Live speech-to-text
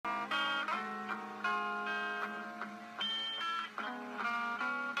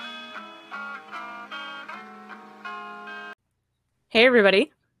Hey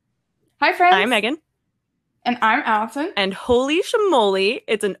everybody, Hi, I'm friends. Megan, And I'm Allison. and holy shamoly,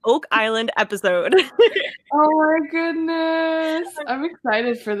 it's an Oak Island episode. Oh my goodness. I'm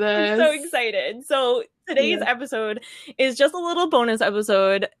excited for I'm so this. excited. So today's Yeah. episode is just a little bonus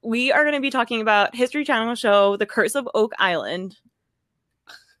episode. We are going to be talking about History Channel show The Curse of Oak Island.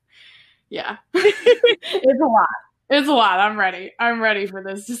 Yeah. It's a lot. It's a lot. I'm ready. I'm ready for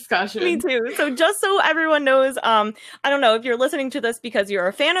this Me discussion. too. So just so everyone knows, I don't know if you're listening to this because you're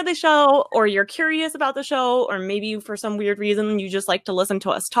a fan of the show or you're curious about the show, or maybe for some weird reason you just like to listen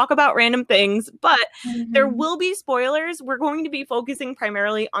to us talk about random things, but there hmm will be spoilers. We're going to be focusing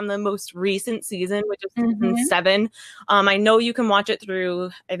primarily on the most recent season, which is season hmm 7. I know you can watch it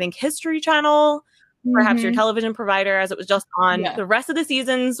through, I think, History Channel, perhaps your hmm television provider, as it was just on. Yeah. The rest of the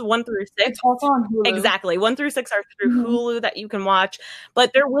seasons, 1 through 6, It's also on Hulu. exactly, 1 through 6 are through hmm Hulu that you can watch,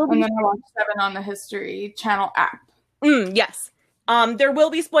 but there will And be then I watched 7 on the History Channel app. yes. There will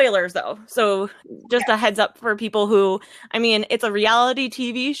be spoilers though. So just a heads up for people who, I mean, it's a reality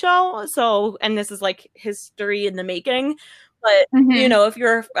TV show. So, and this is like history in the making. But, hmm if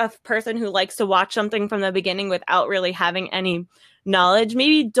you're a person who likes to watch something from the beginning without really having any knowledge,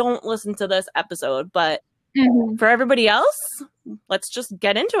 maybe don't listen to this episode. But hmm for everybody else, let's just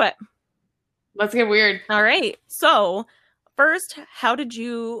get into it. Let's get weird. All right. So, first, how did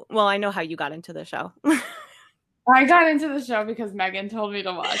you, well, I know how you got into the show. I got into the show because Megan told me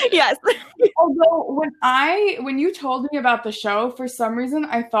to watch it. Yes. Although when you told me about the show, for some reason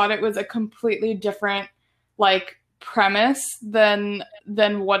I thought it was a completely different like premise than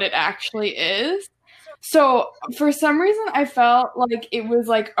what it actually is. So for some reason I felt like it was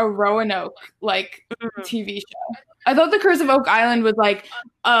like a Roanoke like TV show. I thought The Curse of Oak Island was like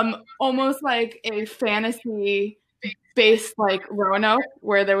almost like a fantasy based like Roanoke,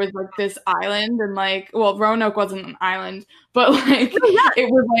 where there was like this island and like, well, Roanoke wasn't an island, but like it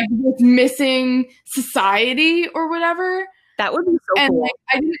was like this missing society or whatever. That would be so And cool. like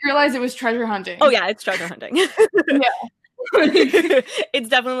I didn't realize it was treasure hunting. Oh yeah, it's treasure hunting. Yeah. It's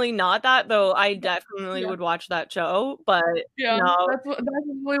definitely not that, though. I definitely Yeah. would watch that show, but Yeah, no. that's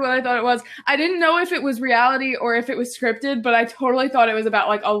really what I thought it was. I didn't know if it was reality or if it was scripted, but I totally thought it was about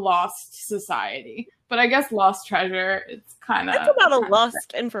like a lost society. But I guess lost treasure, it's kind It's of about a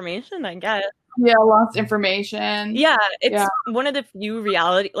lost information, I guess. yeah, lost information. Yeah, it's Yeah. one of the few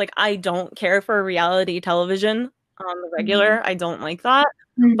reality, like, I don't care for reality television on the regular. Mhm. I don't like that.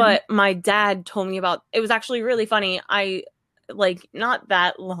 Mhm. But my dad told me about, it was actually really funny. I, like, not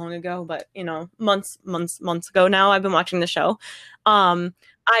that long ago, but, months ago now, I've been watching the show.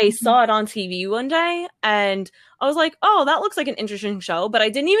 I saw it on TV one day and I was like, oh, that looks like an interesting show, but I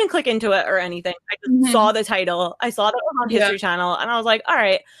didn't even click into it or anything. I just Mhm. saw the title. I saw that it was on Yeah. History Channel and I was like, all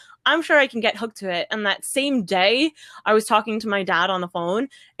right, I'm sure I can get hooked to it. And that same day, I was talking to my dad on the phone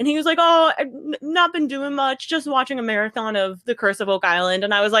and he was like, oh, I've not been doing much, just watching a marathon of The Curse of Oak Island.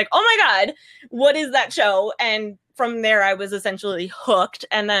 And I was like, oh my God, what is that show? And from there, I was essentially hooked.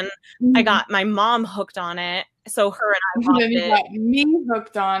 And then I Mhm. got my mom hooked on it. So her and I And watched then you it. got me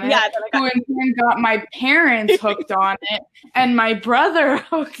hooked on it, Yeah, then I who got, in turn got my parents hooked on it, and my brother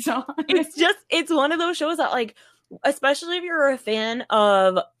hooked on it. it's one of those shows that, like, especially if you're a fan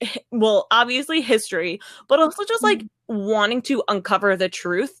of, well, obviously history, but also just like wanting to uncover the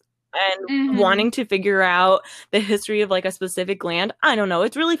truth and Mhm. wanting to figure out the history of like a specific land. I don't know.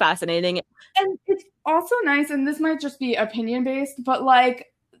 It's really fascinating. And it's also nice, and this might just be opinion based, but like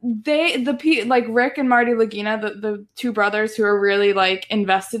like Rick and Marty Lagina, the two brothers who are really like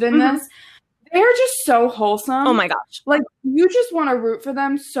invested in Mhm. this, they're just so wholesome. Oh my gosh. Like you just want to root for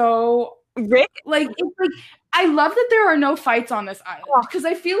them so Rick, like it's like I love that there are no fights on this island because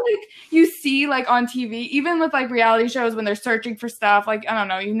I feel like you see like on TV, even with like reality shows when they're searching for stuff, like I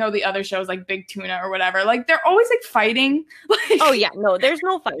don't know, the other shows like Big Tuna or whatever, like they're always like fighting. Like, oh yeah, no, there's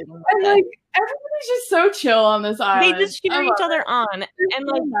no fighting. and like everybody's just so chill on this They island. just cheer I each love other it. on. It's And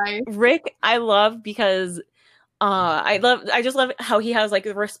so like nice. Rick, I love because I just love how he has like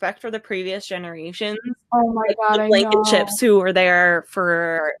the respect for the previous generations, Oh my like God, the I Blankenships know. who were there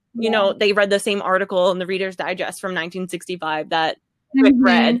for, Yeah. they read the same article in the Reader's Digest from 1965 that Rick Mhm.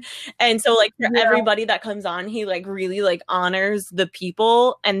 read. And so like for Yeah. everybody that comes on, he like really like honors the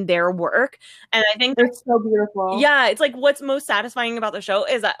people and their work. And I think It's so beautiful. yeah, it's like what's most satisfying about the show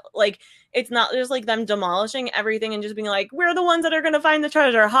is that like it's not just like them demolishing everything and just being like, we're the ones that are gonna find the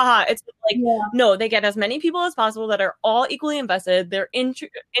treasure, haha. It's like Yeah. no, they get as many people as possible that are all equally invested. They're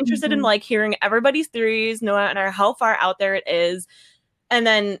interested in Mhm. like hearing everybody's theories, no matter how far out there it is. And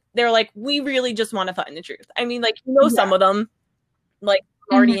then they're like, we really just want to find the truth. I mean, like, some Yeah. of them, like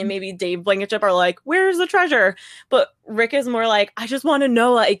Marty and maybe Dave Blankenship are like, where's the treasure? But Rick is more like, I just want to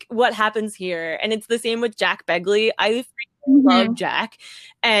know like what happens here. And it's the same with Jack Begley. I love Jack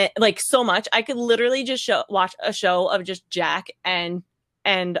and like so much. I could literally just watch a show of just Jack and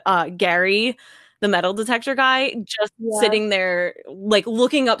Gary, the metal detector guy, just sitting there like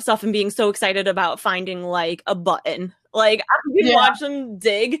looking up stuff and being so excited about finding like a button. Like I could watch them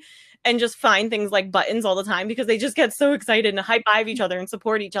dig and just find things like buttons all the time because they just get so excited and high five each other and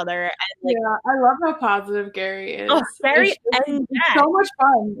support each other. And, like, I love how positive Gary is. Oh, Gary and Jack. So much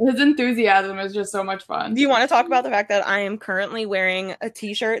fun. His enthusiasm is just so much fun. Do you want to talk about the fact that I am currently wearing a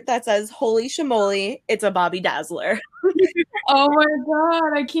t-shirt that says, holy shamoly, it's a Bobby Dazzler? Oh my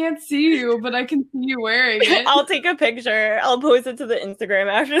god, I can't see you, but I can see you wearing it. I'll take a picture. I'll post it to the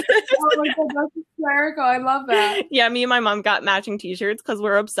Instagram after this. Oh my god, that's hysterical. I love that. Yeah, me and my mom got matching t-shirts because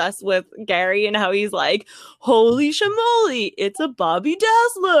we're obsessed with Gary and how he's like, holy shamoly, it's a Bobby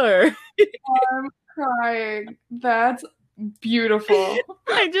Dazzler. I'm crying. That's beautiful.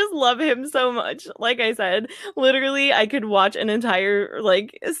 I just love him so much. Like I said, literally I could watch an entire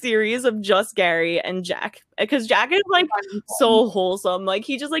like series of just Gary and Jack because Jack is like so wholesome. Like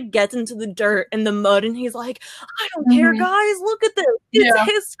he just like gets into the dirt and the mud and he's like, I don't care, guys, look at this, it's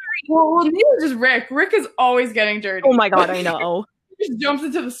history. Well, neither is Rick. Rick is always getting dirty. Oh my god, I know. He just jumps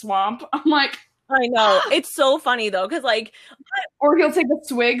into the swamp. I'm like, I know. It's so funny though, because like, or he'll take a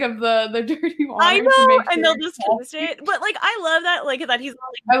swig of the dirty water. I know, and they'll just taste it. But like, I love that, like that he's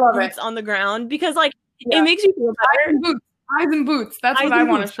got like boots on the ground because like it makes you feel better. Eyes and boots. That's what I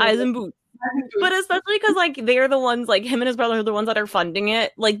want to show. Eyes and boots. But especially because like they're the ones, like him and his brother are the ones that are funding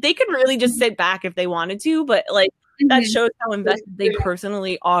it. Like they could really just sit back if they wanted to, but like that shows how invested they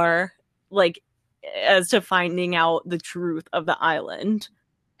personally are, like as to finding out the truth of the island.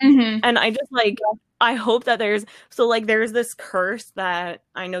 And I just like, I hope that there's this curse that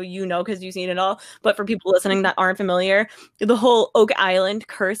I know you know because you've seen it all, but for people listening that aren't familiar, the whole Oak Island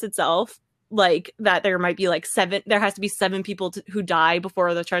curse itself, like that there might be like there has to be 7 people who die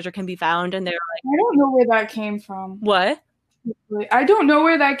before the treasure can be found, and they're like, I don't know where that came from. What? I don't know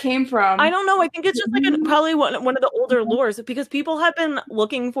where that came from. I don't know. I think it's just like probably one of the older lores because people have been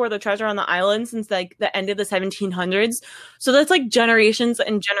looking for the treasure on the island since like the end of the 1700s. So that's like generations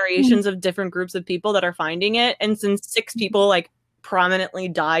and generations of different groups of people that are finding it. And since 6 people like prominently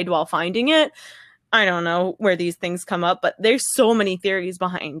died while finding it, I don't know where these things come up, but there's so many theories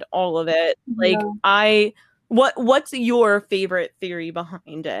behind all of it. Like what's your favorite theory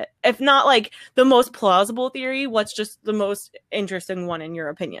behind it? If not like the most plausible theory, what's just the most interesting one in your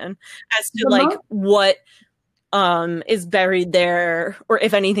opinion as to like what is buried there, or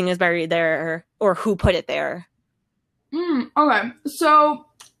if anything is buried there, or who put it there? Okay, so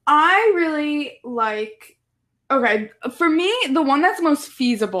I really like, for me, the one that's most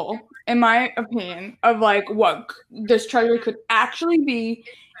feasible in my opinion of like what this treasure could actually be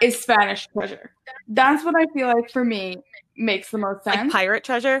is Spanish treasure. That's what I feel like for me makes the most sense. Like pirate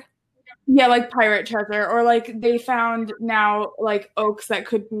treasure? Yeah, like pirate treasure. Or like they found now like oaks that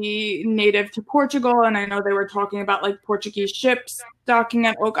could be native to Portugal. And I know they were talking about like Portuguese ships docking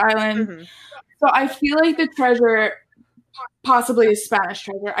at Oak Island. So I feel like the treasure possibly is Spanish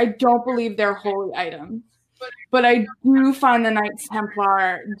treasure. I don't believe they're holy items. But I do find the Knights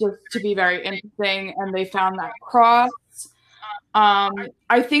Templar just to be very interesting. And they found that cross.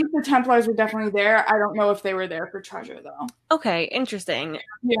 I think the Templars were definitely there. I don't know if they were there for treasure though. Okay, interesting.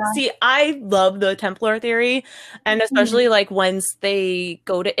 Yeah. See, I love the Templar theory, and especially like once they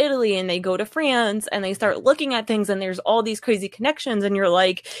go to Italy and they go to France and they start looking at things and there's all these crazy connections and you're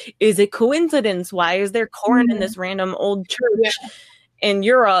like, is it coincidence? Why is there corn in this random old church in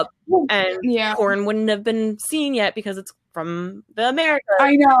Europe? And corn wouldn't have been seen yet because it's from the Americas.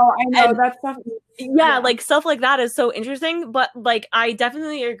 I know. And that stuff. Like stuff like that is so interesting. But like, I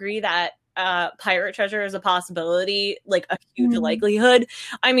definitely agree that pirate treasure is a possibility, like a huge likelihood.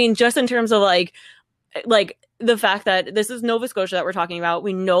 I mean, just in terms of like the fact that this is Nova Scotia that we're talking about.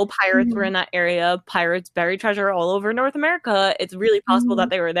 We know pirates were in that area. Pirates buried treasure all over North America. It's really possible that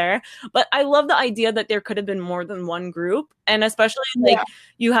they were there. But I love the idea that there could have been more than one group. And especially like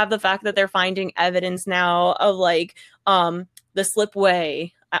you have the fact that they're finding evidence now of like the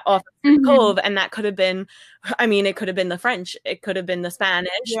slipway off the cove, and that could have been, I mean, it could have been the French, it could have been the Spanish,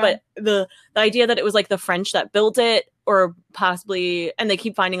 but the idea that it was like the French that built it, or possibly, and they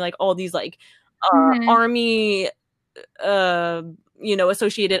keep finding like all these like army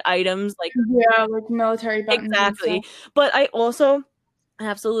associated items, like like military buttons. Exactly. But I also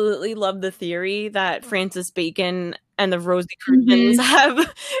absolutely love the theory that Francis Bacon and the Rosicrucians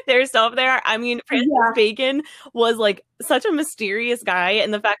have their stuff there. I mean, Francis Yeah. Bacon was like such a mysterious guy,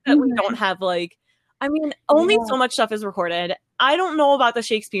 and the fact that we don't have like, I mean, only so much stuff is recorded. I don't know about the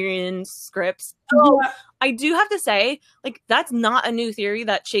Shakespearean scripts. So Yeah. I do have to say, like, that's not a new theory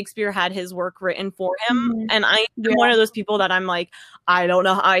that Shakespeare had his work written for him. And I'm one of those people that I'm like, I don't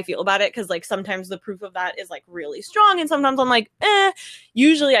know how I feel about it, because like sometimes the proof of that is like really strong, and sometimes I'm like,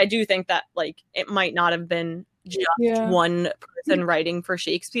 Usually I do think that like it might not have been just one person writing for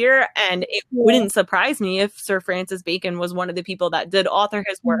Shakespeare, and it wouldn't surprise me if Sir Francis Bacon was one of the people that did author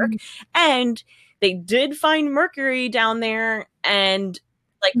his work. And they did find mercury down there, and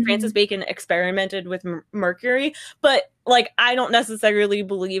like Francis Bacon experimented with mercury, but like I don't necessarily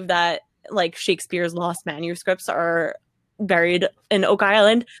believe that like Shakespeare's lost manuscripts are buried in Oak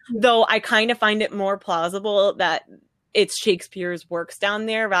Island, though I kind of find it more plausible that it's Shakespeare's works down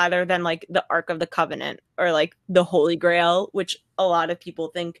there rather than like the Ark of the Covenant or like the Holy Grail, which a lot of people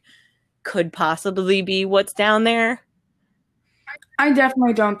think could possibly be what's down there. I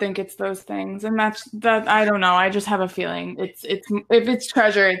definitely don't think it's those things, and that I don't know. I just have a feeling it's if it's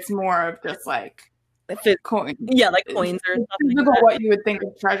treasure, it's more of just like coins. Yeah, like coins or something like that. What you would think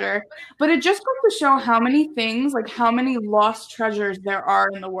of treasure, but it just goes to show how many things, like how many lost treasures there are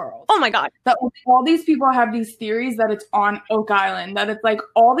in the world. Oh my god! That all these people have these theories that it's on Oak Island, that it's like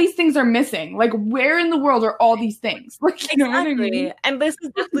all these things are missing. Like where in the world are all these things? Like you know what I mean? And this is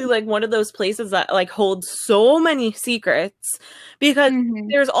definitely like one of those places that like holds so many secrets, because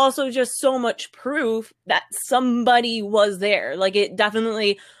there's also just so much proof that somebody was there. Like it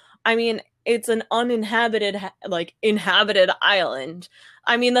definitely, I mean, it's an uninhabited, like inhabited island.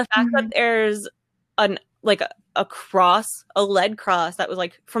 I mean, the fact that there's a cross, a lead cross that was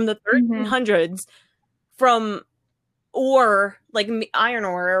like from the 1300s, from ore, like iron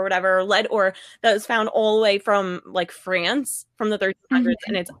ore or whatever, lead ore, that was found all the way from like France from the 1300s,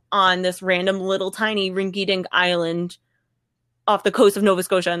 and it's on this random little tiny rinky-dink island off the coast of Nova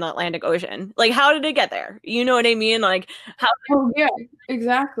Scotia in the Atlantic Ocean. Like, how did it get there? You know what I mean? Like, how? Oh yeah,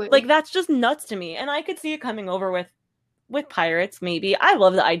 exactly. Like, that's just nuts to me. And I could see it coming over with pirates, maybe. I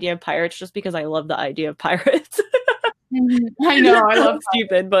love the idea of pirates just because I love the idea of pirates. I know, I love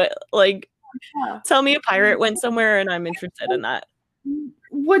stupid, but like, tell me a pirate went somewhere and I'm interested in that.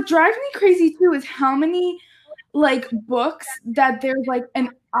 What drives me crazy too is how many like books that there's like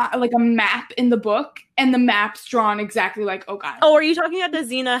a map in the book, and the map's drawn exactly like Oak Island. Oh, are you talking about the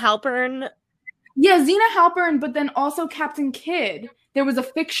Zena Halpern? Yeah, Zena Halpern, but then also Captain Kidd. There was a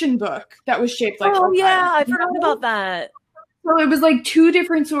fiction book that was shaped like Oak yeah, Island. I forgot about that. So it was like 2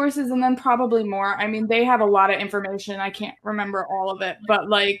 different sources, and then probably more. I mean, they have a lot of information. I can't remember all of it, but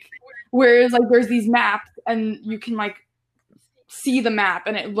like, whereas like there's these maps, and you can like see the map,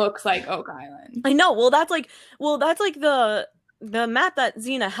 and it looks like Oak Island. I know. Well, that's like the map that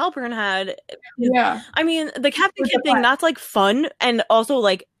Zena Halpern had. Yeah. I mean, the Captain Kidd thing, that's like fun, and also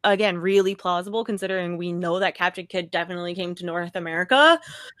like, again, really plausible considering we know that Captain Kidd definitely came to North America.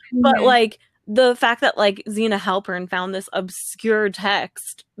 But like, the fact that like Zena Halpern found this obscure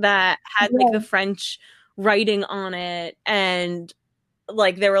text that had like the French writing on it, and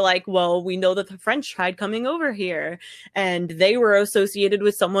like they were like, well, we know that the French tried coming over here, and they were associated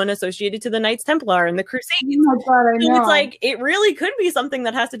with someone associated to the Knights Templar and the Crusades. Oh my God, I know. So it's like, it really could be something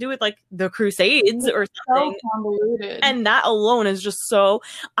that has to do with like the Crusades or something. So convoluted. And that alone is just so,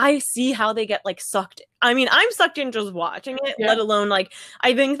 I see how they get like sucked. I mean, I'm sucked in just watching it, let alone like,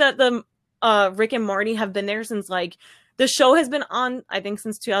 I think that the Rick and Morty have been there since like, the show has been on, I think,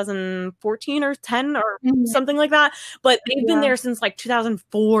 since 2014 or 10 or something like that. But they've been there since like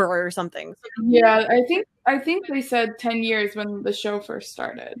 2004 or something. Yeah, I think they said 10 years when the show first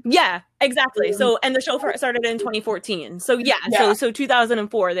started. Yeah, exactly. So, and the show started in 2014. So so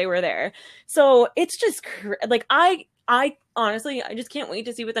 2004 they were there. So it's just like, I honestly, I just can't wait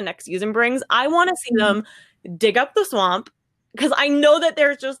to see what the next season brings. I want to see them dig up the swamp, because I know that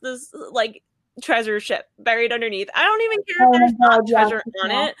there's just this like treasure ship buried underneath. I don't even care if there's not treasure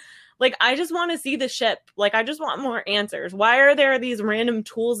on it. Like, I just want to see the ship. Like, I just want more answers. Why are there these random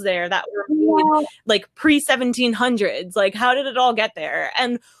tools there that were made like pre-1700s? Like, how did it all get there?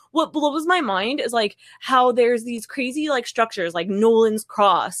 And what blows my mind is like how there's these crazy like structures like Nolan's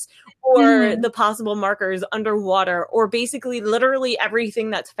Cross, or the possible markers underwater, or basically literally everything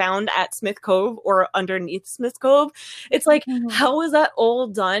that's found at Smith Cove or underneath Smith Cove. It's like, how is that all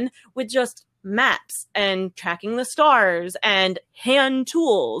done with just maps and tracking the stars and hand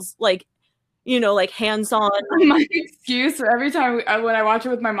tools? Like, like hands-on. My excuse for every time when I watch it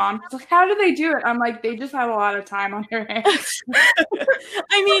with my mom, she's like, "How do they do it?" I'm like, "They just have a lot of time on their hands."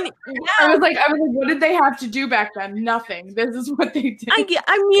 I mean, yeah. I was like, what did they have to do back then? Nothing. This is what they did.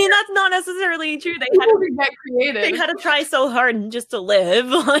 I mean, that's not necessarily true. They had to get creative. They had to try so hard just to live,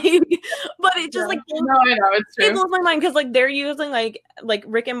 like, but it just no, I know it's true. It blows my mind because like they're using like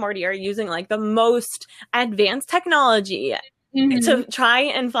Rick and Morty are using like the most advanced technology to try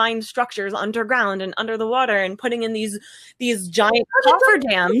and find structures underground and under the water and putting in these giant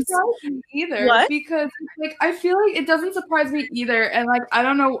cofferdams. Either what? Because like I feel like it doesn't surprise me either, and like I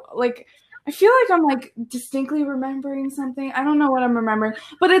don't know, like I feel like I'm like distinctly remembering something. I don't know what I'm remembering,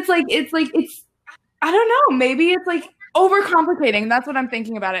 but it's I don't know. Maybe it's like overcomplicating. That's what I'm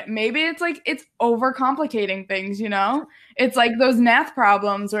thinking about it. Maybe it's like it's overcomplicating things, you know? It's like those math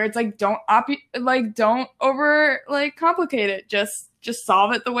problems where it's like don't over like complicate it. Just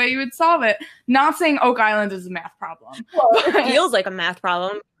solve it the way you would solve it. Not saying Oak Island is a math problem. Well, it feels like a math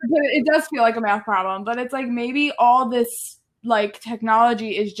problem. It does feel like a math problem, but it's like maybe all this like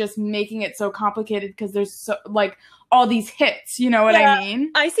technology is just making it so complicated because there's so like all these hits, you know what I mean?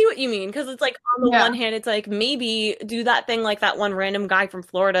 I see what you mean, because it's like on the one hand, it's like maybe do that thing like that one random guy from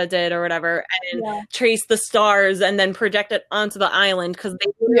Florida did or whatever, and trace the stars and then project it onto the island, because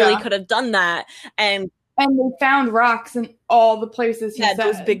they really could have done that. And they found rocks in all the places he said.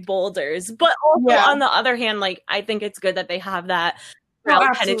 Those big boulders. But also on the other hand, like I think it's good that they have that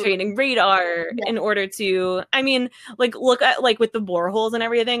penetrating radar in order to, I mean, like look at like with the boreholes and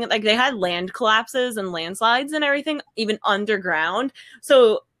everything, like they had land collapses and landslides and everything even underground.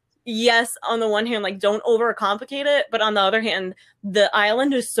 So yes, on the one hand, like don't overcomplicate it, but on the other hand, the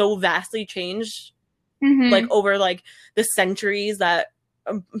island is so vastly changed like over like the centuries that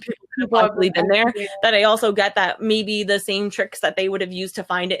people could have possibly been there, that I also get that maybe the same tricks that they would have used to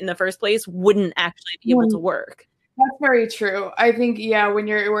find it in the first place wouldn't actually be able to work. That's very true. I think, when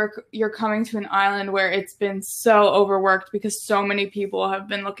you're coming to an island where it's been so overworked because so many people have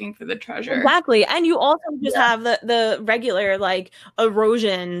been looking for the treasure. Exactly. And you also just have the regular like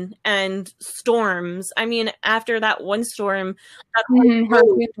erosion and storms. I mean, after that one storm,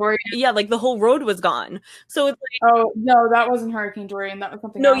 Hurricane Dorian. Like the whole road was gone. So it's like, oh no, that wasn't Hurricane Dorian. That was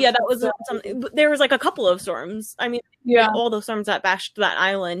something else. That was something. There was like a couple of storms. I mean, like, all those storms that bashed that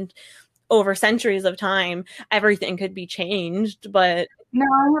island over centuries of time, everything could be changed. But now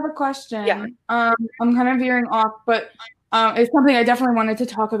I have a question. I'm kind of veering off, but it's something I definitely wanted to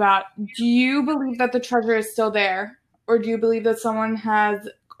talk about. Do you believe that the treasure is still there, or do you believe that someone has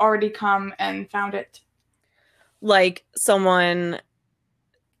already come and found it? Like someone,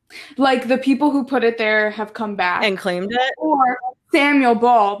 like the people who put it there have come back and claimed it, or Samuel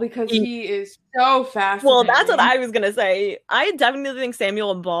Ball, because he is so fascinating. Well, that's what I was gonna say. I definitely think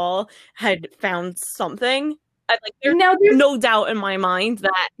Samuel Ball had found something. Like, there's no doubt in my mind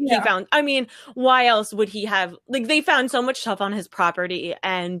that he found. I mean, why else would he have? Like, they found so much stuff on his property,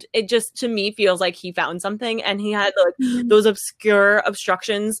 and it just to me feels like he found something, and he had like those obscure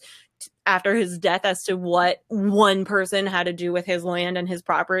obstructions after his death as to what one person had to do with his land and his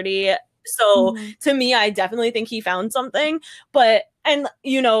property. So to me, I definitely think he found something. But, and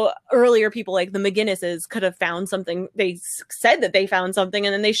earlier people like the McGinnises could have found something. They said that they found something,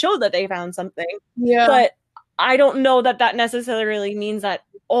 and then they showed that they found something. But I don't know that necessarily means that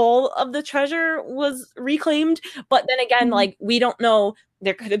all of the treasure was reclaimed. But then again, like, we don't know.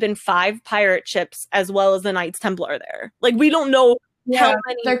 There could have been 5 pirate ships as well as the Knights Templar there. Like, we don't know how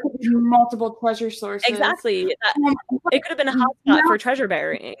many. There could be multiple treasure sources. Exactly. It could have been a hotspot for treasure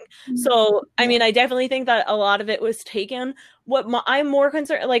burying. So, I mean, I definitely think that a lot of it was taken. What I'm more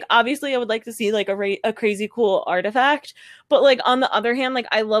concerned, like, obviously I would like to see like a crazy cool artifact, but like on the other hand, like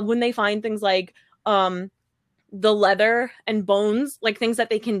I love when they find things like the leather and bones, like things that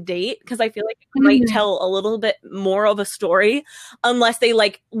they can date, because I feel like it might tell a little bit more of a story, unless they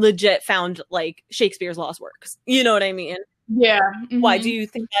like legit found like Shakespeare's lost works. You know what I mean? Yeah. Why do you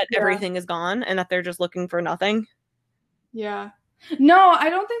think that everything is gone and that they're just looking for nothing? Yeah. No, I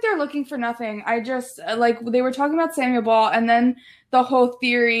don't think they're looking for nothing. I just like they were talking about Samuel Ball, and then the whole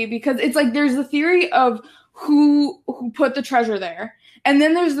theory, because it's like there's the theory of who put the treasure there, and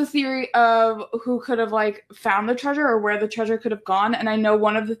then there's the theory of who could have like found the treasure or where the treasure could have gone. And I know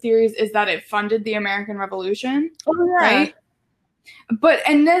one of the theories is that it funded the American Revolution. Oh yeah. Right? But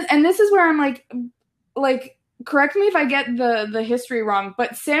and this is where I'm like correct me if I get the history wrong,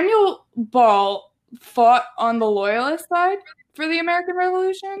 but Samuel Ball fought on the Loyalist side for the American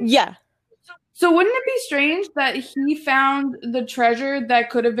Revolution? Yeah. So wouldn't it be strange that he found the treasure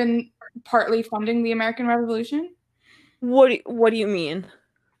that could have been partly funding the American Revolution? What do you mean?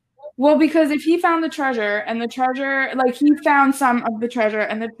 Well, because if he found the treasure and the treasure, like he found some of the treasure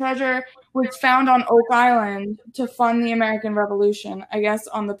and the treasure was found on Oak Island to fund the American Revolution, I guess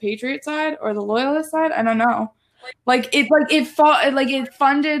on the Patriot side or the Loyalist side, I don't know. It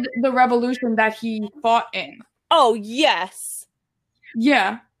funded the revolution that he fought in. Oh, yes.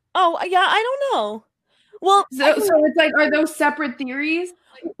 Yeah. Oh, yeah, I don't know. Well, so it's like, are those separate theories?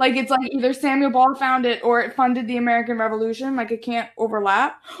 Like, it's like either Samuel Ball found it or it funded the American Revolution. Like, it can't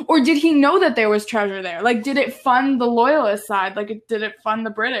overlap. Or did he know that there was treasure there? Like, did it fund the Loyalist side? Like, did it fund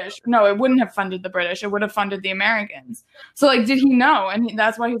the British? No, it wouldn't have funded the British. It would have funded the Americans. So, like, did he know? And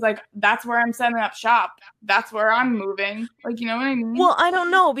that's why he's like, that's where I'm setting up shop. That's where I'm moving. Like, you know what I mean? Well, I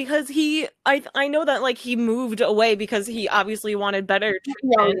don't know because I know that like he moved away because he obviously wanted better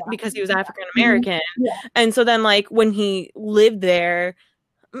treatment because he was African American. Yeah. And so then like when he lived there,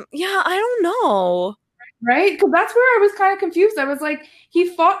 yeah, I don't know. Right? Because that's where I was kind of confused. I was like, he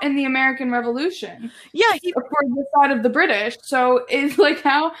fought in the American Revolution. Yeah, for the side of the British. So it's like,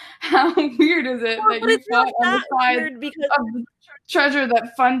 how weird is it that you fought on the side because of the treasure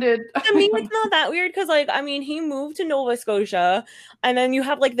that funded? To me, it's not that weird because, like, I mean, he moved to Nova Scotia, and then you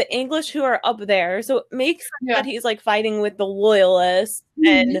have like the English who are up there, so it makes sense that he's like fighting with the Loyalists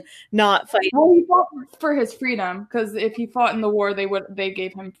and not fighting. Well, he fought for his freedom because if he fought in the war, they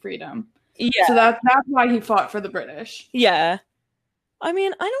gave him freedom. Yeah. So that's why he fought for the British. Yeah. I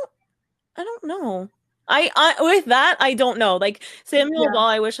mean, I don't know. I with that, I don't know. Like Samuel Ball,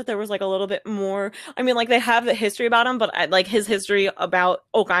 I wish that there was like a little bit more. I mean, like they have the history about him, but like his history about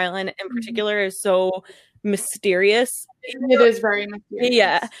Oak Island in particular is so mysterious. It is very mysterious.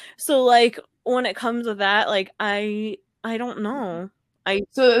 Yeah. So like when it comes to that, like I don't know.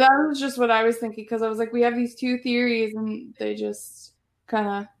 So that was just what I was thinking because I was like, we have these two theories and they just kind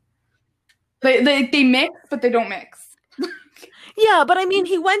of they mix, but they don't mix. Yeah, but I mean,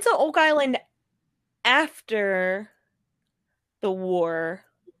 he went to Oak Island after the war.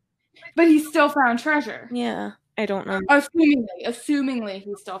 But he still found treasure. Yeah, I don't know. Assumingly,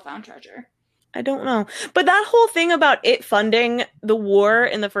 he still found treasure. I don't know. But that whole thing about it funding the war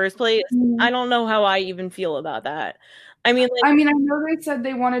in the first place, I don't know how I even feel about that. I mean, I know they said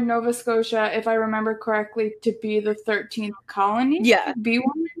they wanted Nova Scotia, if I remember correctly, to be the 13th colony. Yeah. Be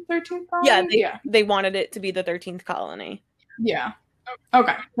one of the 13th colony? Yeah, they wanted it to be the 13th colony. Yeah.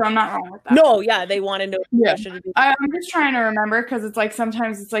 Okay, so I'm not wrong with that. No, yeah, they wanted Nova Scotia to be. I'm just trying to remember because it's like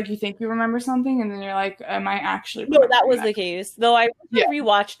sometimes it's like you think you remember something and then you're like, am I actually? No, that was the case. Though I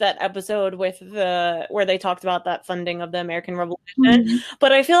rewatched that episode with where they talked about that funding of the American Revolution,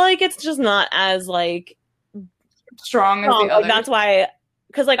 but I feel like it's just not as like strong as the other. That's why,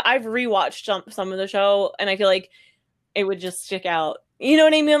 because like I've rewatched some of the show and I feel like it would just stick out. You know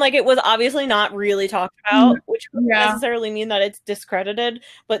what I mean? Like it was obviously not really talked about, which doesn't necessarily mean that it's discredited.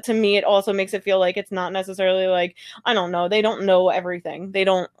 But to me, it also makes it feel like it's not necessarily like, I don't know. They don't know everything. They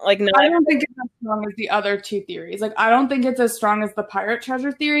don't like. I don't think it's as strong as the other two theories. Like I don't think it's as strong as the pirate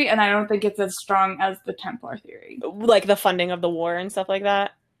treasure theory, and I don't think it's as strong as the Templar theory. Like the funding of the war and stuff like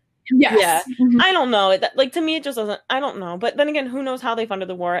that. Yes. Yeah. I don't know. Like to me, it just doesn't. I don't know. But then again, who knows how they funded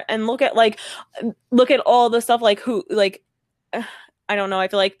the war? And look at all the stuff like who like. I don't know. I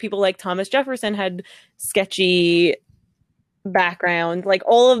feel like people like Thomas Jefferson had sketchy background. Like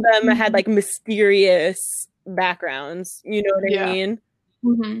all of them had like mysterious backgrounds. You know what I mean?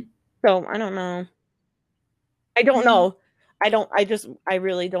 Mm-hmm. So I don't know. I don't know. I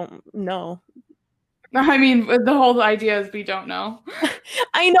really don't know. I mean, the whole idea is we don't know.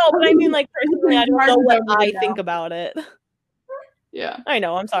 I know, but I mean, like personally, I don't know what I think about it. Yeah. I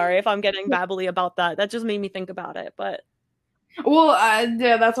know. I'm sorry if I'm getting babbly about that. That just made me think about it, but. Well,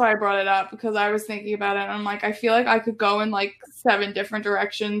 yeah, that's why I brought it up because I was thinking about it and I'm like, I feel like I could go in like 7 different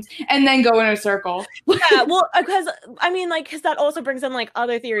directions and then go in a circle. Yeah, well, because I mean, like, because that also brings in like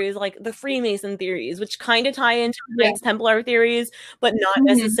other theories, like the Freemason theories, which kind of tie into Knights Templar theories, but not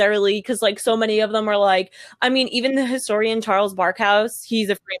necessarily because like so many of them are like, I mean, even the historian Charles Barkhouse, he's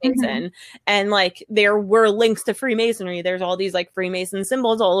a Freemason, and like there were links to Freemasonry. There's all these like Freemason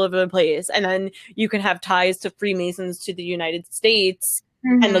symbols all over the place, and then you can have ties to Freemasons to the United States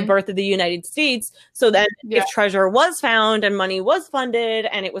and the birth of the United States. So then if treasure was found and money was funded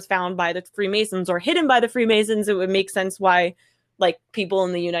and it was found by the Freemasons or hidden by the Freemasons, it would make sense why like people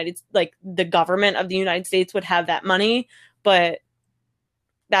in the the government of the United States would have that money. But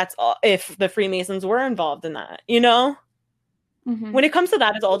that's all if the Freemasons were involved in that, you know? When it comes to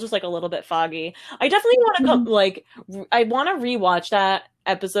that, it's all just like a little bit foggy. I definitely want to I want to rewatch that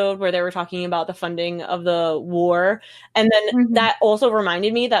episode where they were talking about the funding of the war, and then that also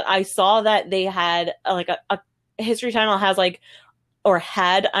reminded me that I saw that they had like a History Channel has like or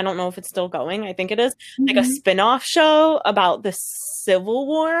had, I don't know if it's still going, I think it is, like a Mhm. spin-off show about the Civil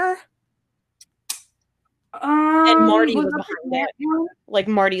War, and Marty Was was that the behind cat it, one? like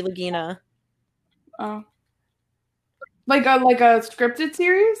Marty Lagina. Oh, like a scripted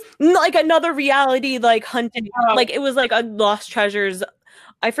series? Like another reality, like hunting, Oh, like it was like a Lost Treasures.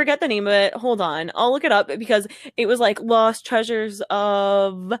 I forget the name of it. Hold on, I'll look it up because it was like Lost Treasures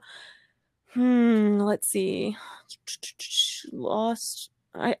of. Let's see. Lost.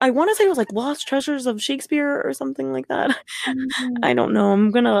 I want to say it was like Lost Treasures of Shakespeare or something like that. I don't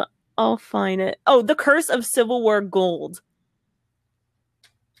know. I'll find it. Oh, The Curse of Civil War Gold.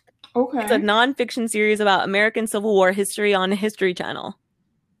 It's a okay. nonfiction series about American Civil War history on History Channel.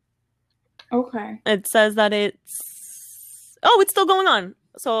 Okay. It says that it's still going on.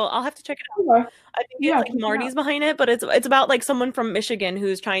 So I'll have to check it out. Okay. I think it's Yeah, like check it out. Marty's behind it, but it's about like someone from Michigan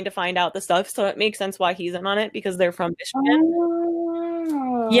who's trying to find out the stuff. So it makes sense why he's in on it because they're from Michigan.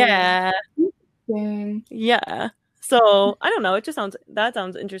 Oh, Yeah. dang. Yeah. So I don't know. That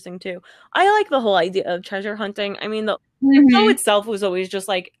sounds interesting too. I like the whole idea of treasure hunting. I mean, the show Mhm. itself was always just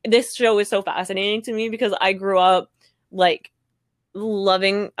like, this show is so fascinating to me because I grew up like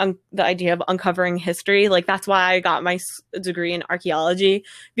loving the idea of uncovering history. Like that's why I got my degree in archaeology,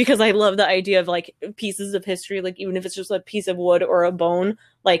 because I love the idea of like pieces of history, like even if it's just a piece of wood or a bone,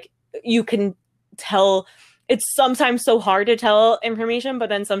 like you can tell. It's sometimes so hard to tell information, but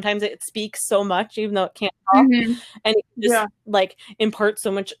then sometimes it speaks so much even though it can't talk, Mhm. and it just Yeah. like imparts so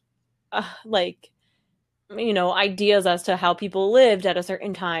much like ideas as to how people lived at a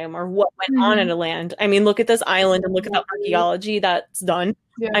certain time or what went on in Mhm. a land. I mean, look at this island and look at the archaeology that's done.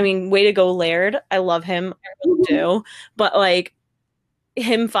 Yeah. I mean, way to go, Laird. I love him. I really do. But like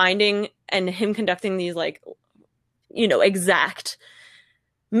him finding and him conducting these like, exact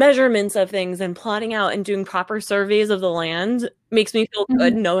measurements of things and plotting out and doing proper surveys of the land makes me feel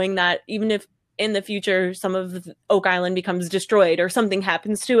good Mhm. knowing that even if in the future some of Oak Island becomes destroyed or something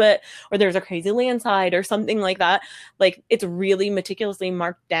happens to it or there's a crazy landslide or something like that, like it's really meticulously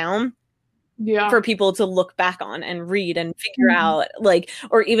marked down Yeah. for people to look back on and read and figure Mhm. out, like,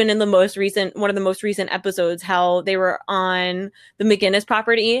 or even in one of the most recent episodes, how they were on the McGinnis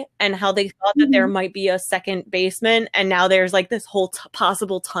property and how they thought that there Mhm. might be a second basement, and now there's like this whole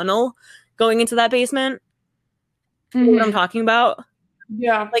possible tunnel going into that basement. You know what I'm Mhm. talking about?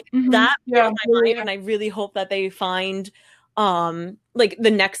 Yeah. Like Mhm. that blew Yeah. my mind, Yeah. and I really hope that they find like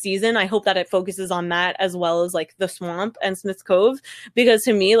the next season, I hope that it focuses on that as well as like the swamp and Smith's Cove, because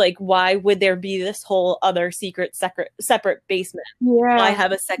to me, like, why would there be this whole other separate basement? Why Yeah.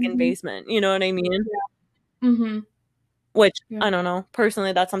 have a second Mhm. basement? You know what I mean? Yeah. Mhm. Which Yeah. I don't know.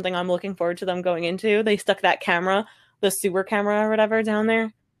 Personally, that's something I'm looking forward to them going into. They stuck that camera, the sewer camera or whatever, down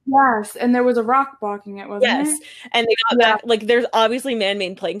there. Yes, and there was a rock blocking it, wasn't Yes. it? And they got Yeah. back, like, there's obviously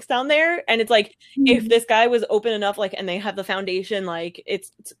man-made planks down there. And it's like, if Mhm. this guy was open enough, like, and they have the foundation, like,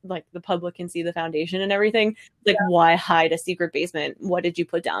 it's like the public can see the foundation and everything. Like, Yeah. why hide a secret basement? What did you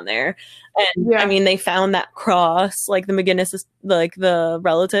put down there? And I Yeah. mean, they found that cross, like, the McGinnis, like, the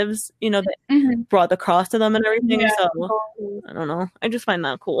relatives, that Mhm. brought the cross to them and everything. Yeah. So, Totally. I don't know. I just find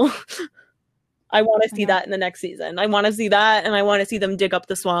that cool. I want to I see know. that in the next season. I want to see that, and I want to see them dig up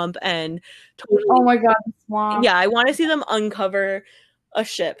the swamp and Oh totally, my God, the swamp. yeah, I want to see them uncover a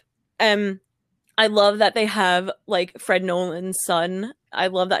ship. And I love that they have like Fred Nolan's son. I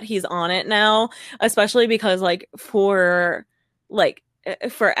love that he's on it now, especially because like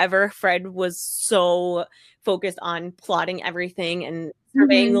forever Fred was so focused on plotting everything and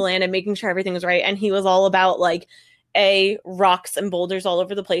surveying the Mhm. land and making sure everything was right, and he was all about like rocks and boulders all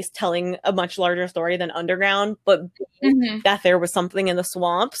over the place telling a much larger story than underground, but Mhm. that there was something in the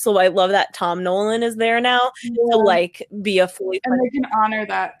swamp. So I love that Tom Nolan is there now to Yeah. like be a fully, And they can honor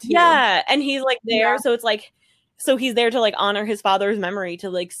that too. yeah, and he's like Yeah. there, so it's like, so he's there to like honor his father's memory, to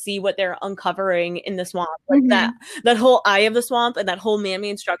like see what they're uncovering in the swamp, like Mhm. that whole eye of the swamp and that whole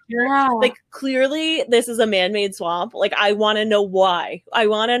man-made structure. Yeah. Like clearly this is a man-made swamp. Like I want to know why. I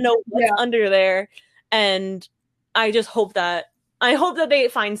want to know what's Yeah. under there, and I just hope that they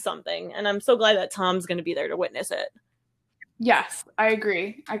find something, and I'm so glad that Tom's going to be there to witness it. Yes, I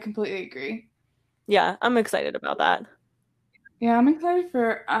agree. I completely agree. Yeah, I'm excited about that. Yeah, I'm excited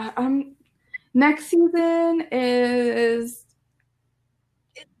for next season is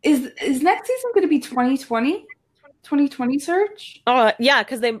next season going to be 2020 search? Yeah,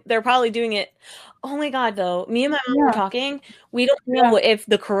 because they're probably doing it. Oh my God, though. Me and my mom were talking. We don't know if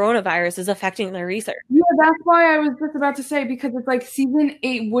the coronavirus is affecting the research. Yeah, that's why I was just about to say, because it's like season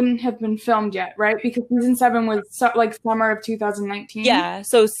 8 wouldn't have been filmed yet, right? Because season 7 was like summer of 2019. Yeah,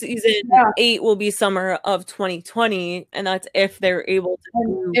 so season 8 will be summer of 2020, and that's if they're able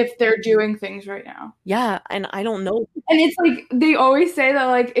to if they're doing things right now. Yeah, and I don't know. And it's like they always say that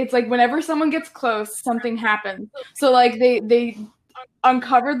like it's like whenever someone gets close, something happens. So like they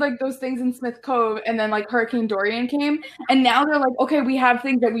uncovered like those things in Smith Cove, and then like Hurricane Dorian came, and now they're like, okay, we have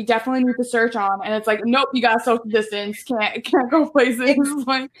things that we definitely need to search on, and it's like, nope, you got social distance, can't go places.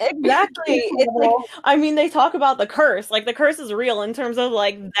 Like, exactly. It's like, I mean, they talk about the curse, like the curse is real in terms of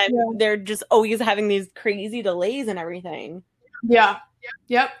like them, they're just always having these crazy delays and everything. Yeah.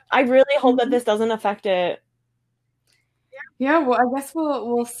 Yep. I really hope that this doesn't affect it. Yeah, well, I guess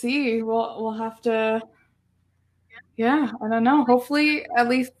we'll see. We'll have to. Yeah, I don't know. Hopefully, at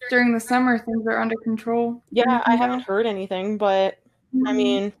least during the summer, things are under control. Yeah, I haven't heard anything, but I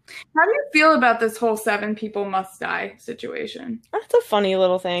mean, how do you feel about this whole 7 people must die situation? That's a funny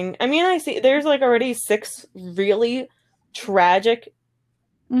little thing. I mean, I see there's like already 6 really tragic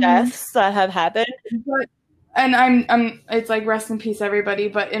deaths that have happened. And I'm it's like rest in peace everybody,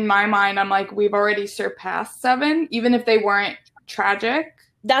 but in my mind I'm like we've already surpassed 7, even if they weren't tragic.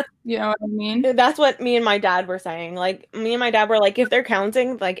 That's, you know what I mean? That's what me and my dad were saying. Like me and my dad were like, if they're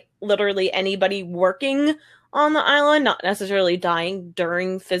counting like literally anybody working on the island, not necessarily dying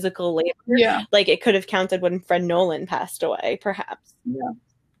during physical labor, like it could have counted when Fred Nolan passed away, perhaps.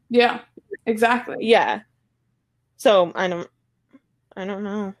 Yeah, exactly. Yeah. So I don't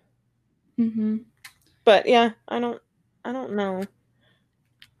know. But yeah, I don't know.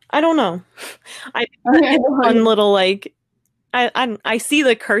 I don't know. One little like I see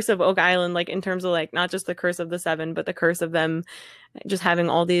the curse of Oak Island, like in terms of like not just the curse of the 7, but the curse of them just having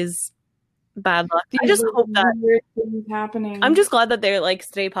all these bad luck. I just hope that things happening. I'm just glad that they like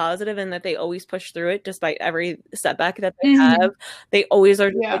stay positive and that they always push through it despite every setback that they have. They always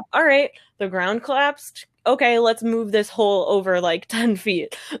are just like, all right, the ground collapsed. Okay, let's move this hole over like 10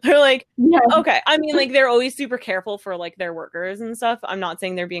 feet. They're like, okay. I mean, like, they're always super careful for like their workers and stuff. I'm not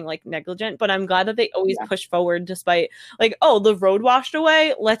saying they're being like negligent, but I'm glad that they always push forward despite like, oh, the road washed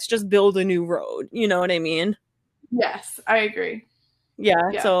away. Let's just build a new road. You know what I mean? Yes, I agree. Yeah.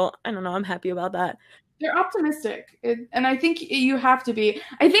 So I don't know. I'm happy about that. They're optimistic. And I think you have to be.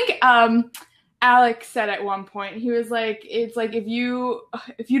 I think Alex said at one point, he was like, it's like if you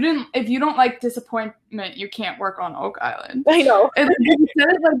don't like disappointment, you can't work on Oak Island. I know. And he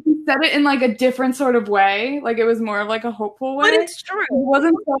said it in like a different sort of way. Like it was more of like a hopeful way. But it's true. It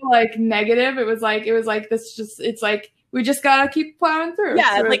wasn't so like negative. It was like this just, it's like we just gotta keep plowing through.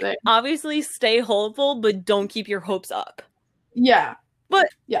 Yeah, like obviously stay hopeful, but don't keep your hopes up. Yeah. But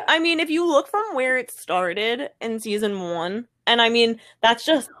yeah, I mean, if you look from where it started in season 1, and I mean, that's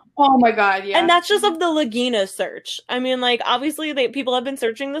just, oh my God, yeah. And that's just of the Lagina search. I mean, like, obviously, people have been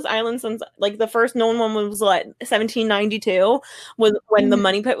searching this island since, like, the first known one was, what, 1792, was when the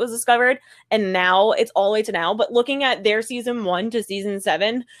money pit was discovered, and now, it's all the way to now. But looking at their season 1 to season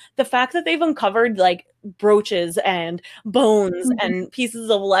 7, the fact that they've uncovered, like, brooches and bones and pieces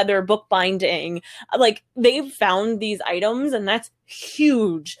of leather bookbinding, like, they've found these items, and that's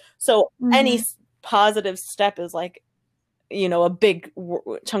huge. So, any positive step is, like, you know, a big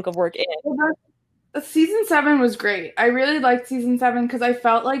chunk of work in it. Well, season 7 was great. I really liked season 7 because I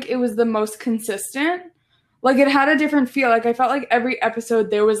felt like it was the most consistent. Like it had a different feel. Like I felt like every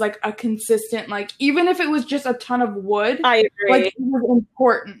episode there was like a consistent, like even if it was just a ton of wood, I agree. Like it was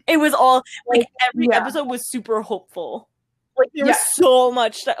important. It was all like every episode was super hopeful. Like there was so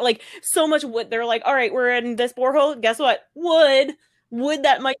much, like so much wood. They're like, all right, we're in this borehole. Guess what? Wood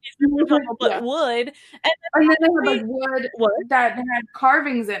that might be but wood, and then they had like wood that had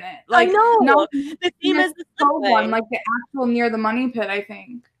carvings in it. Like I know the theme is the one, like the actual near the money pit, I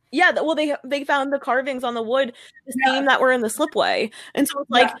think. Yeah, well, they found the carvings on the wood, the same that were in the slipway, and so it's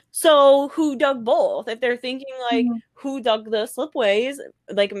like, so who dug both? If they're thinking like who dug the slipways,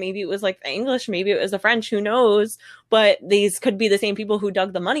 like maybe it was like the English, maybe it was the French, who knows? But these could be the same people who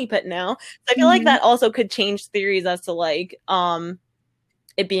dug the money pit now. So I feel like that also could change theories as to like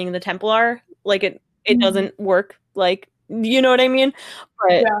it being the Templar, like it doesn't work, like, you know what I mean?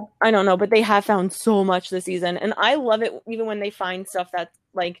 But I don't know, but they have found so much this season, and I love it even when they find stuff that's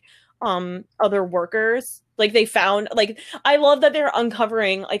like other workers, like they found, like I love that they're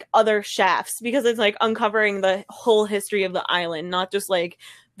uncovering like other shafts, because it's like uncovering the whole history of the island, not just like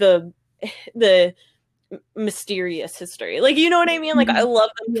the mysterious history. Like, you know what I mean? Like, I love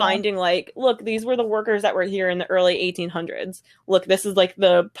them finding, like, look, these were the workers that were here in the early 1800s. Look, this is like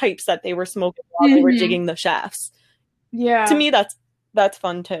the pipes that they were smoking while they were digging the shafts. Yeah. To me, that's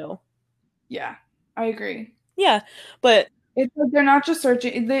fun too. Yeah, I agree. Yeah, but it's like they're not just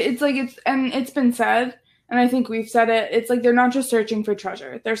searching. It's like it's been said, and I think we've said it. It's like they're not just searching for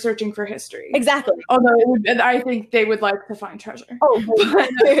treasure; they're searching for history. Exactly. Although I think they would like to find treasure. Oh,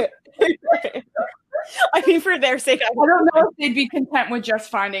 I mean, for their sake, I don't know if they'd be content with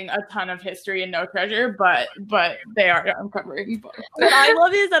just finding a ton of history and no treasure, but they are uncovering both. What I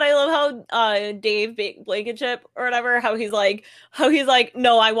love is that I love how Dave Blankenship or whatever, how he's like,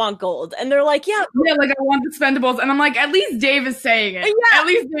 no, I want gold, and they're like, yeah, like I want the Expendables, and I'm like, at least Dave is saying it. Yeah, at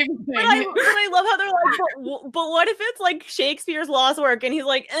least Dave is saying it. But I love how they're like, but what if it's like Shakespeare's lost work, and he's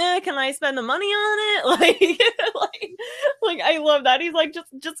like, can I spend the money on it? Like I love that. He's like,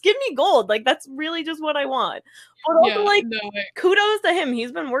 just give me gold. Like that's really just what I want. But also, kudos to him.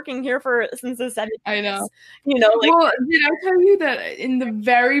 He's been working here since the 70s. I know. You know, like, well, did I tell you that in the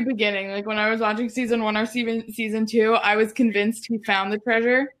very beginning, like when I was watching season 1 or season 2, I was convinced he found the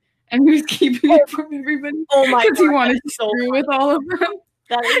treasure and he was keeping it from everybody. Oh my god! Because he wanted to screw with all of them.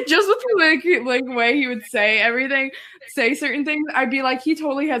 Just with the like way he would say everything, say certain things, I'd be like, he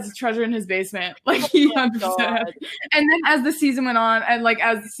totally has a treasure in his basement. Like he 100%. And then as the season went on, and like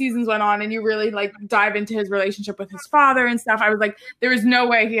as the seasons went on, and you really like dive into his relationship with his father and stuff, I was like, there is no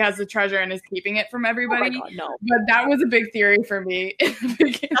way he has the treasure and is keeping it from everybody. Oh my God, no. But that was a big theory for me in the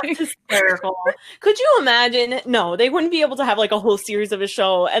beginning. That's hysterical. Could you imagine? No, they wouldn't be able to have like a whole series of a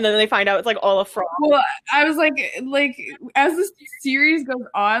show, and then they find out it's like all a fraud. Well, I was like as the series goes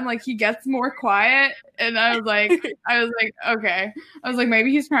on, like he gets more quiet, and I was like okay, I was like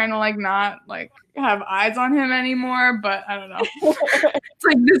maybe he's trying to like not like have eyes on him anymore, but I don't know. It's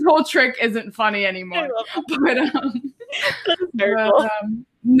like this whole trick isn't funny anymore. But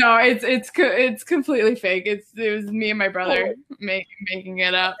no, it's completely fake. It was me and my brother making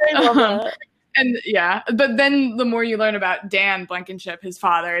it up. And yeah, but then the more you learn about Dan Blankenship, his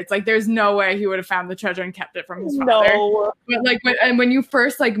father, it's like there's no way he would have found the treasure and kept it from his father. No. But like when you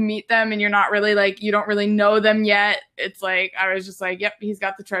first like meet them and you're not really like you don't really know them yet, it's like I was just like, yep, he's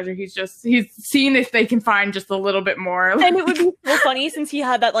got the treasure. He's seen if they can find just a little bit more. And it would be so funny since he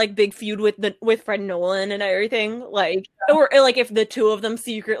had that like big feud with Fred Nolan and everything. Like or like if the two of them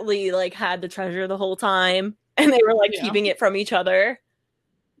secretly like had the treasure the whole time and they were like keeping it from each other.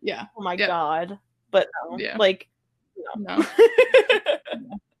 Yeah. Oh my god. But no. Yeah. Like no.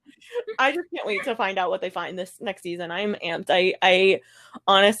 I just can't wait to find out what they find this next season. I'm amped. I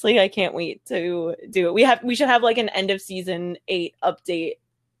honestly I can't wait to do it. We should have like an end of season 8 update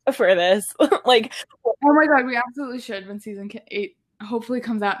for this. Like oh my god, we absolutely should when season 8 hopefully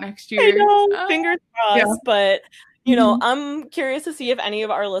comes out next year. I know, fingers crossed, but you know, I'm curious to see if any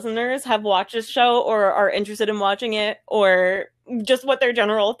of our listeners have watched this show or are interested in watching it, or just what their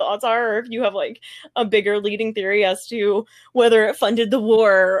general thoughts are, or if you have like a bigger leading theory as to whether it funded the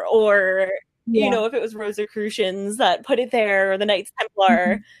war or you know, if it was Rosicrucians that put it there or the Knights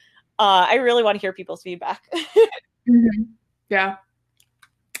Templar. I really want to hear people's feedback. Yeah,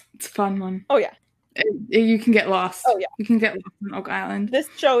 it's a fun one. Oh yeah. You can get lost. Oh yeah, you can get lost on Oak Island. This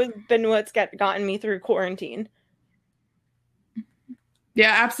show has been what's gotten me through quarantine.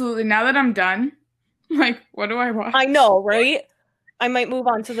 Yeah, absolutely. Now that I'm done, like, what do I watch? I know, right? I might move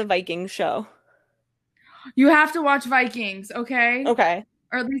on to the Vikings show. You have to watch Vikings, okay? Okay.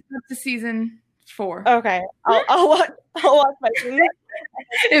 Or at least up to season 4. Okay. I'll watch Vikings.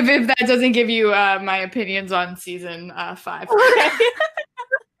 if that doesn't give you my opinions on season 5. Okay.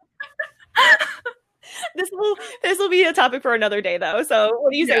 This will be a topic for another day, though. So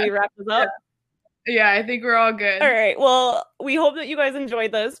what do you say we wrap this up? Yeah, I think we're all good. All right. Well, we hope that you guys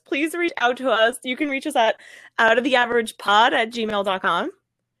enjoyed this. Please reach out to us. You can reach us at outoftheaveragepod@gmail.com.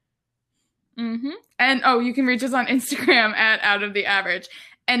 And you can reach us on Instagram at outoftheaverage.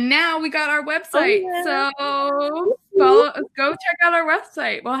 And now we got our website. So go check out our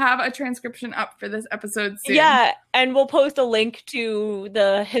website. We'll have a transcription up for this episode soon. Yeah, and we'll post a link to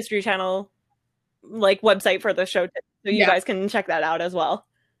the History Channel like website for the show so you guys can check that out as well.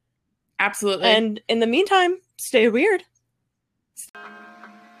 Absolutely. And in the meantime, stay weird.